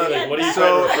 Um, like, what are you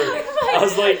so- trying to refer? I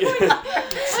was like, the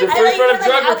I first part of like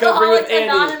drug recovery with Alcoholics Andy.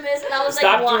 Anonymous, and I was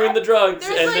Stop like, what? doing the drugs,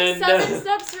 There's and like then 7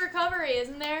 steps to recovery,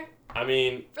 isn't there? I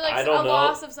mean, For like I a don't know.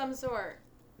 loss of some sort.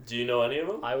 Do you know any of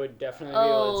them? I would definitely be able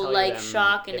Oh, to tell like you them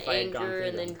shock and if I had gone anger, through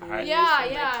and then them. grief. Yeah,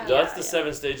 and, yeah. like, That's the yeah.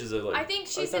 7 stages of like. I think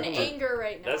she's in talking about- anger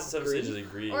right now. That's the 7 Grief? stages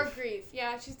of grief. Or grief.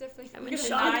 Yeah, she's definitely. I'm in Deny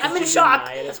shock. it. I'm in Deny shock.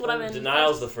 it. That's what I'm in.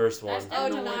 Denial's the first one. That's- Oh, I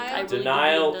know it. denial. I really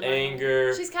Denial, believe in denial.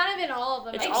 anger. She's kind of in all of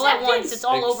them. It's I all think. at once. It's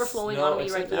all overflowing no, on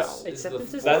me right now. acceptance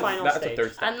Acceptance is the that's- final that's the stage.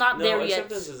 third step. I'm not No, there yet.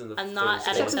 acceptance isn't the I'm not third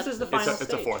at step. Acceptance is the acceptance. final It's a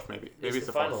stage. fourth, maybe. Maybe It's it's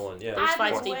the the fourth. final one. Yeah. There's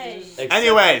 5 Either way. stages. Accept-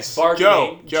 Anyways,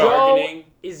 bargaining, Joe. bargaining.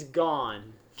 Is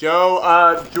gone.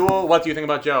 Joe, Jewel, what do you think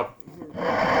about Joe?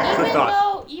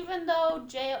 Even though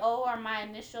J-O are my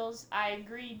initials, I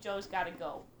agree Joe's gotta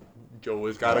go. Joe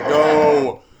has got to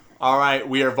go. All right,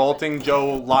 we are vaulting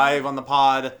Joe live on the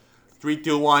pod. 3,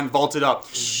 2, 1, vault it up.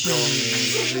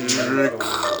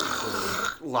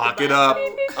 Lock it up.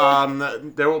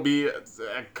 There will be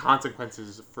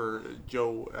consequences for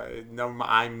Joe. No,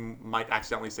 I might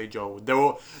accidentally say Joe. There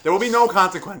will be no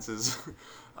consequences.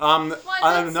 Why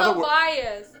is that so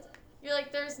biased? You're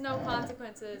like, there's no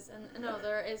consequences, and no,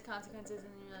 there is consequences, and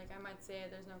you're like, I might say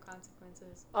it, there's no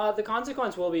consequences. The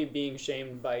consequence will be being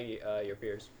shamed by your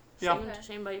peers. Yeah.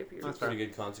 Shamed by your peers. That's a pretty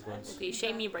good consequence. Okay,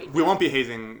 shame me right now. We won't be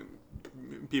hazing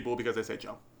people because they say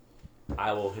Joe.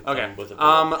 I will hit Okay. them with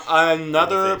a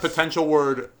Another potential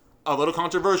word, a little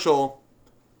controversial,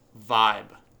 vibe.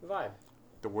 Vibe.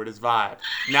 The word is vibe.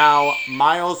 Now,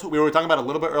 Myles, we were talking about it a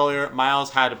little bit earlier.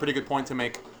 Myles had a pretty good point to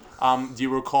make. Do you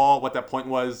recall what that point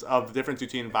was of the difference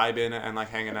between vibing and like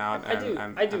hanging out? And, I do,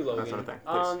 and Logan. that sort of thing.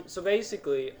 Please. So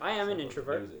basically, I am an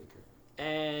introvert,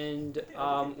 and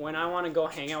when I want to go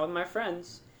hang out with my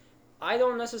friends, I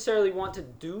don't necessarily want to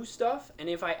do stuff. And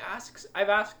if I've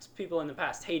asked people in the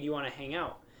past, hey, do you want to hang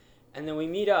out? And then we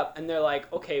meet up, and they're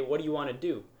like, okay, what do you want to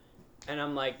do? And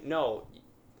I'm like, no,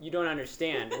 you don't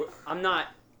understand.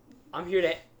 I'm here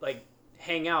to like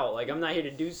hang out. Like I'm not here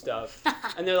to do stuff.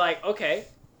 And they're like, okay.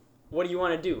 What do you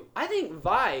want to do? I think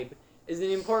vibe is an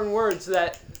important word so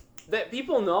that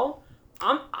people know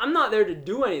I'm not there to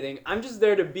do anything. I'm just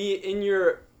there to be in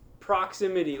your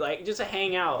proximity, like just to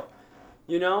hang out,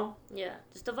 you know? Yeah,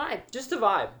 just a vibe. Just a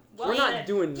vibe. Well We're not said.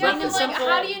 doing Yeah, nothing. but like, simple,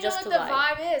 how do you know just what a the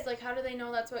vibe. vibe is? Like, how do they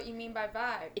know that's what you mean by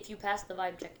vibe? If you pass the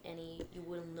vibe check, you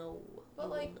will know. But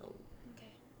you like, will know.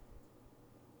 okay.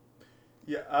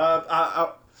 Yeah,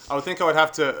 I would think I would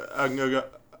have to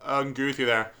agree with you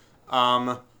there.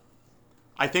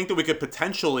 I think that we could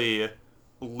potentially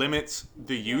limit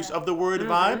the use of the word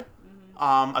vibe.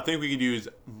 I think we could use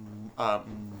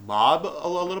mob a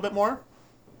little bit more.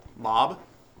 Mob.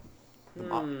 I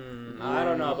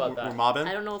don't know about that. We're mobbing.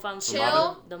 I don't know if I'm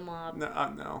Chill? the mob.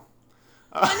 No.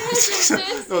 In his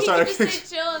instance, No, you sorry. can just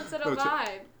say chill instead of No,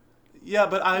 vibe. Yeah,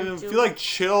 but I Me feel too. like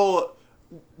chill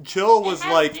was It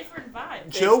has like different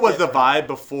vibes. chill was the vibe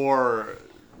before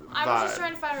I was just vibe.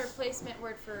 trying to find a replacement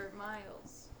word for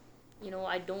Myles. You know,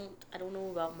 I don't know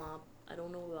about mob. I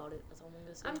don't know about it. That's all I'm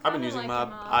gonna say. I've been kinda using like mob.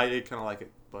 a mob. I kind of like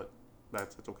it, but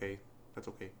that's okay. That's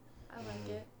okay. I like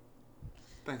it.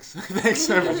 Thanks. Thanks.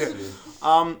 I appreciate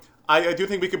it. I do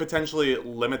think we could potentially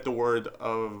limit the word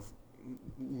of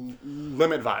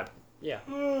limit vibe. Yeah.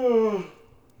 So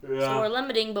we're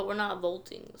limiting, but we're not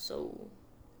vaulting. So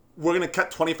We're gonna cut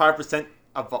 25%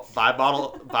 of vibe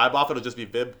off. It'll just be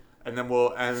vib, and then we'll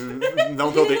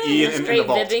throw the e in the straight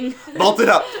vault. vibbing. Vault it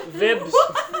up. Vibs.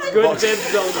 Good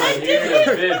vibs only.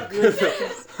 Here's the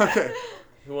vib. Okay.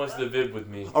 Who wants to vib with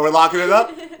me? Oh, we're locking it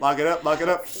up. Lock it up. I'm not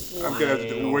How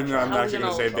actually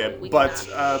gonna say we vib, but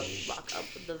cannot lock up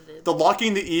with the vib. the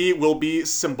locking the E will be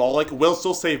symbolic. We'll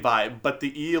still say vibe, but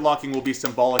the E locking will be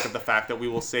symbolic of the fact that we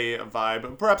will say a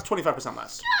vibe, perhaps 25%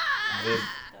 less. Vib.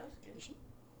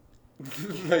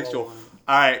 Thanks, Joel.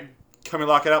 All right, can we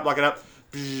lock it up? Lock it up.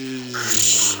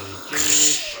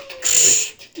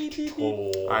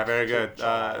 Oh. All right, very good.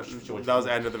 That was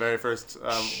the end of the very first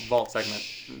vault segment.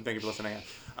 Thank you for listening.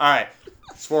 All right,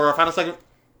 so for our final segment,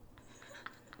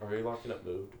 Are we locking up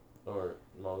mode or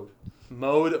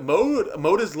mode?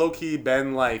 mode has low key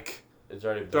been like It's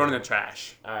already thrown in been- the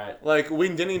trash. All right. Like we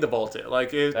didn't need to vault it.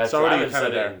 Like it's That's right. I already haven't kind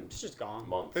of said there. it in It's just gone.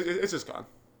 months. It's just gone.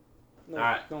 No,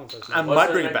 Alright. no one says I that. might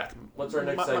our bring it next- back. What's our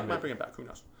next might segment? bring it back. Who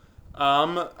knows?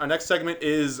 Our next segment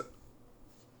is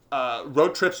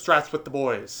Road Trip Strats with the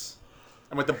boys.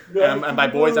 And with the and by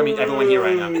boys I mean everyone here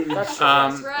right now. That's true.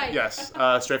 That's right. Yes,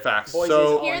 straight facts. Boys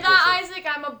So is Hear all that, inclusive.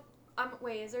 Isaac?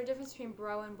 Wait, is there a difference between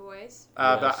bro and boys?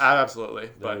 Yes. absolutely,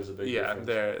 but is a big yeah, difference.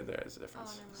 there is a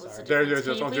difference. Oh, What's the There's difference?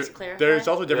 Can you also please clarify? there's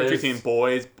also a difference There's- between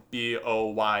boys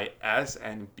BOYS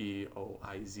and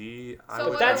BOIZ. So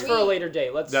But that's are for a we- later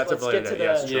date. Let's That's a get later to date, the.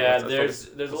 yes, true. Yeah, Let's there's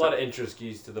a focus- lot of interest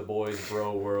keys to the boys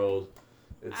bro world.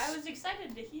 It's I was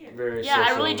excited to hear. very Yeah, I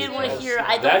social really did want to and hear. stuff.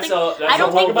 I don't That's think. all- that's I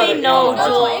don't all think about they it. know, No,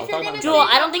 Joel. if you're gonna Joel,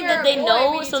 say I don't think that they we're a boy, we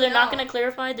know, need so to they're not know. gonna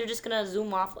clarify. They're just gonna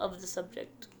zoom off of the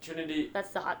subject. Trinity. That's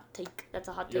the hot take. That's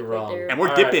a hot take You're right wrong. there. And we're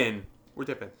All right. dipping. We're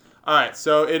dipping. All right,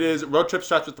 so it is Road Trip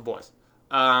Strats with the boys.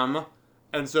 And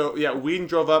so, yeah, we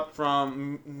drove up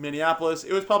from Minneapolis.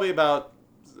 It was probably about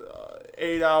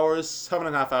 8 hours,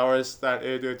 7.5 hours that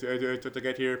it took to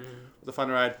get here. It was a fun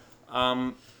ride.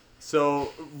 So,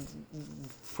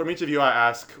 from each of you, I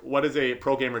ask, what is a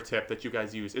pro gamer tip that you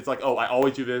guys use? It's like, oh, I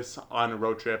always do this on a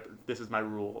road trip. This is my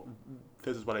rule.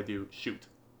 This is what I do. Shoot.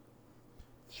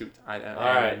 All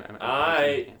right.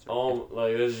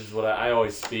 Like this is what I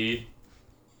always speed.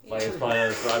 Like it's probably not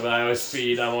described, but I always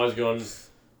speed. I'm always going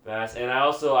fast, and I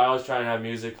always try and have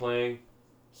music playing.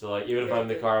 So like even if I'm in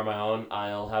the car on my own,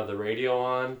 I'll have the radio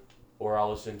on, or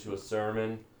I'll listen to a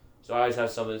sermon. So I always have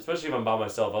something, especially if I'm by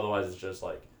myself. Otherwise, it's just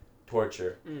like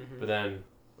torture. Mm-hmm. But then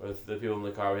with the people in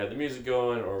the car, we have the music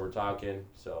going, or we're talking.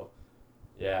 So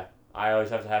yeah, I always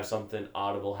have to have something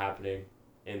audible happening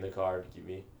in the car to keep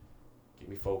me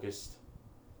focused.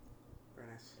 Very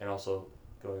nice. And also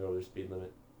going over the speed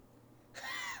limit.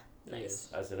 Nice.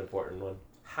 That's an important one.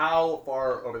 How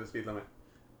far over the speed limit?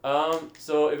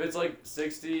 So if it's like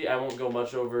 60, I won't go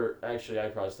much over. Actually, I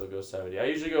probably still go 70. I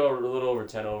usually go a little over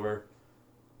 10 over.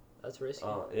 That's risky.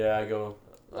 Yeah, I go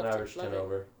on Love average 10 it.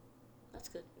 over. That's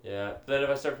good. Yeah. Then if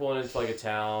I start pulling into like a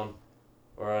town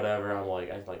or whatever, I like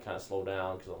kind of slow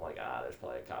down because I'm like, there's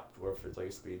probably a cop. Or if it's like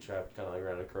a speed trap, kind of like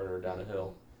around a corner or down a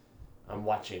hill. I'm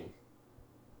watching.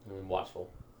 I'm watchful.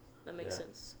 That makes Yeah.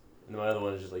 sense. And my other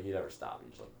one is just like you never stop. You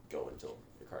just like go until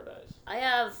your car dies. I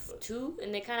have two,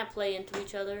 and they kind of play into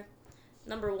each other.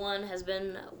 Number one has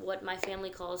been what my family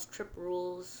calls trip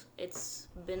rules. It's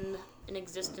been in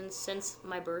existence since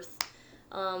my birth.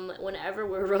 Whenever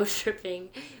we're road tripping,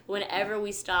 whenever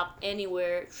we stop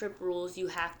anywhere, trip rules, you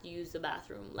have to use the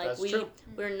bathroom. Like That's true.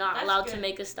 we're not That's allowed to good.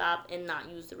 make a stop and not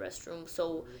use the restroom.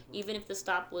 So even if the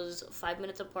stop was 5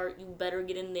 minutes apart, you better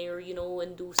get in there,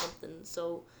 and do something.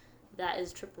 So that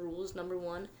is trip rules number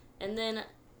one. And then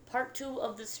part two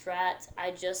of the Strats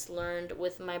I just learned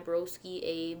with my broski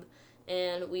Abe,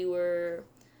 and we were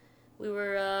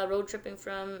road tripping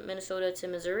from Minnesota to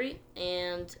Missouri,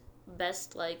 and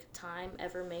best time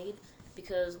ever made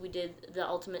because we did the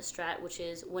ultimate strat, which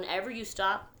is whenever you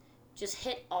stop, just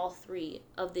hit all three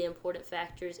of the important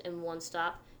factors in one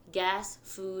stop: gas,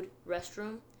 food,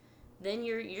 restroom. Then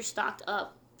you're stocked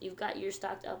up. You're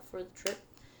stocked up for the trip,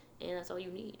 and that's all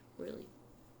you need, really.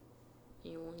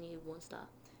 You only need one stop.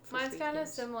 for Mine's 3 kind of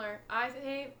kids. similar.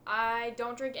 I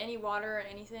don't drink any water or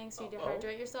anything, so you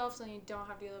dehydrate yourself, so you don't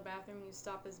have to go to the bathroom. You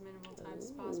stop as minimal times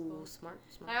as possible. Ooh, smart.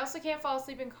 I also can't fall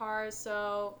asleep in cars,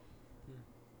 so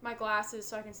my glasses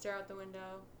so I can stare out the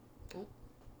window. Oh.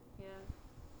 Yeah.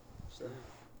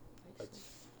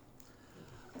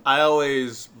 I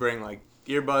always bring like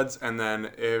earbuds, and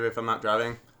then if I'm not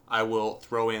driving, I will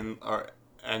throw in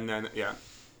and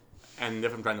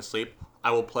if I'm trying to sleep,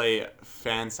 I will play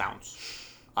fan sounds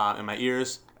in my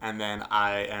ears, and then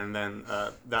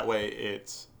that way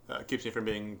it keeps me from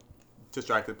being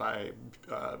distracted by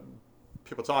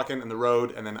people talking in the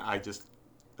road, and then I just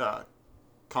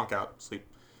conk out, sleep.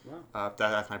 Wow.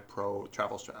 That's my pro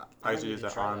travel strat. I also need use to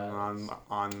that try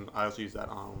I also use that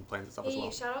on planes and stuff as Hey, well.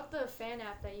 shout out the fan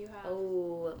app that you have.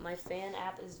 Oh, my fan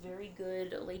app is very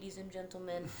good, ladies and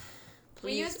gentlemen. We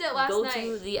Please used it last go night.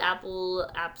 to the Apple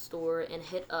App Store and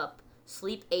hit up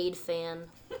Sleep Aid Fan.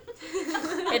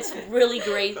 It's really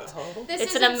great. This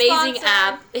It's an isn't amazing sponsored.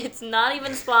 app. It's not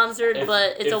even sponsored,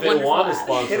 but it's if a they wonderful want to app.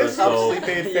 sponsor Hit us, us up, so Sleep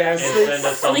Aid and fans. send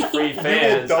us some free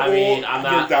fans. I mean, I'm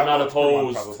not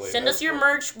opposed. Send us your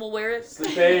merch. We'll wear it.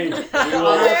 Sleep Aid. We On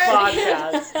will. the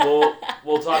podcast.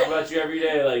 We'll talk about you every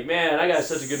day. Like, man, I got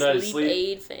such a good night of sleep.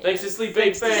 Aid Fan. Thanks to Sleep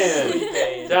Aid Fan. Sleep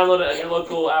Aid. Download it at your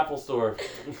local Apple store.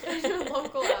 Your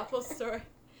local Apple store.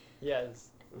 Yes.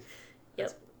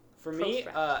 Yep. For Pro me,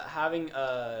 strat. having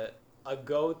a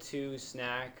go-to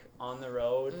snack on the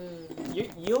road,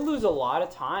 Mm. you'll lose a lot of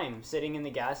time sitting in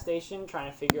the gas station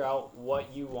trying to figure out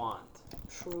what you want.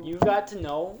 True. You've got to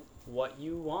know what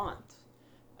you want.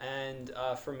 And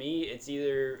for me, it's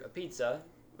either a pizza,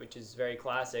 which is very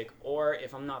classic, or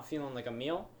if I'm not feeling like a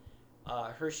meal,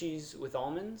 Hershey's with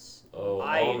almonds. Oh,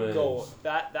 I go, almonds.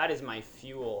 that is my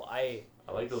fuel. I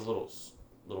like those little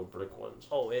brick ones.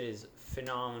 Oh, it is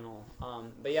phenomenal.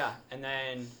 But yeah, and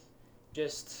then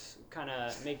just kind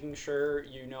of making sure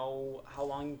you know how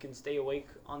long you can stay awake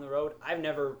on the road. I've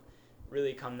never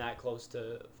really come that close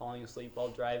to falling asleep while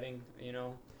driving,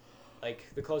 Like,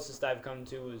 the closest I've come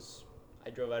to is I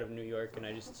drove out of New York and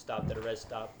I just stopped at a rest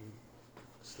stop and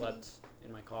slept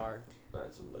in my car.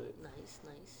 That's lit. Nice.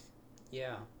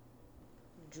 Yeah.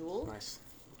 Jewel? Nice.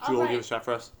 All Jewel, right. give a shot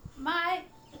for us. My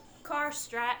car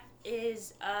strat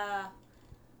is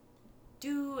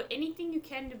do anything you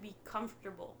can to be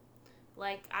comfortable.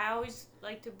 Like, I always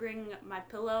like to bring my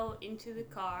pillow into the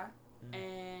car,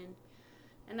 and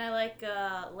I like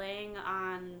laying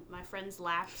on my friends'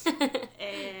 laps.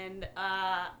 And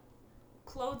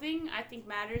clothing, I think,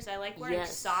 matters. I like wearing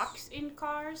Yes. socks in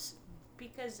cars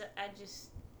because I just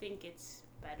think it's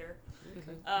better.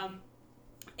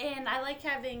 And I like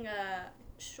having a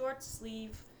short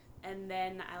sleeve, and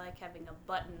then I like having a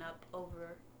button up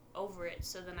over it,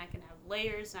 so then I can have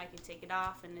layers and I can take it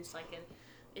off, and it's like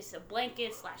it's a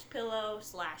blanket / pillow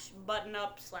 / button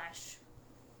up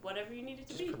 / whatever you need it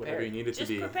to be. Whatever you need it to Just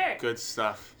be. prepared. Good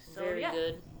stuff. So, Very yeah.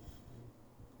 good.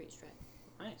 Great strat.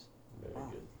 Nice. Very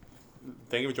good.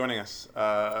 Thank you for joining us.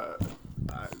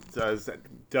 Does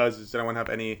anyone have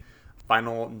any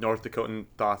final North Dakotan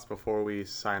thoughts before we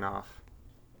sign off?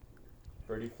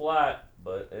 Pretty flat,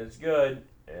 but it's good.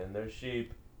 And they're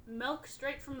sheep. Milk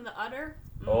straight from the udder.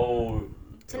 Oh.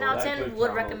 10 out of 10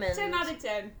 would recommend. 10 out of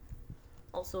 10.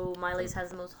 Also, Myles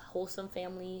has the most wholesome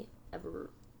family ever.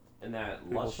 And that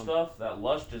Pretty lush wholesome. stuff, that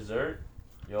lush dessert,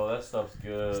 yo, that stuff's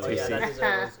good. Oh yeah, tasty. that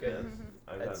dessert was good.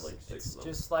 I've had It's, like 6 it's of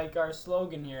them. just like our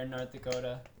slogan here in North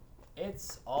Dakota.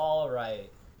 It's all right.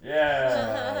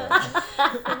 Yeah.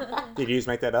 Did you just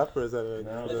make that up, or is that a,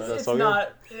 No, is that a It's slogan? not.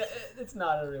 It's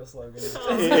not a real slogan.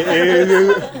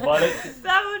 But it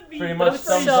That would be pretty much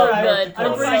so sums up North good.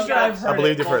 I'm Dakota. pretty sure I've heard I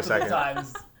believed it you for a multiple second.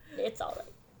 times. It's alright.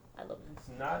 I love it. It's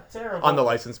not terrible. On the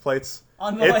license plates.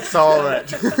 On the It's license all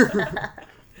plate. right.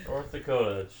 North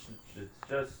Dakota, it's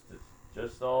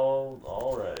just all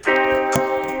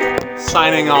right.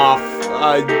 Signing off,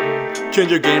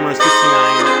 Ginger Gamer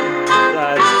 69,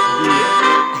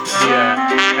 the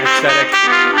aesthetic,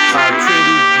 Triniti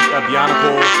Bialik,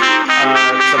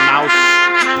 the Mouse,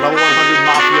 level 100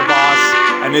 Mafia boss,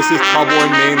 and this is Cowboy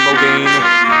Main Logan.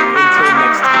 Until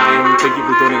next time, thank you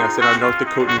for joining us in our North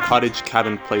Dakotan cottage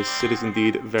cabin place. It is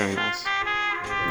indeed very nice.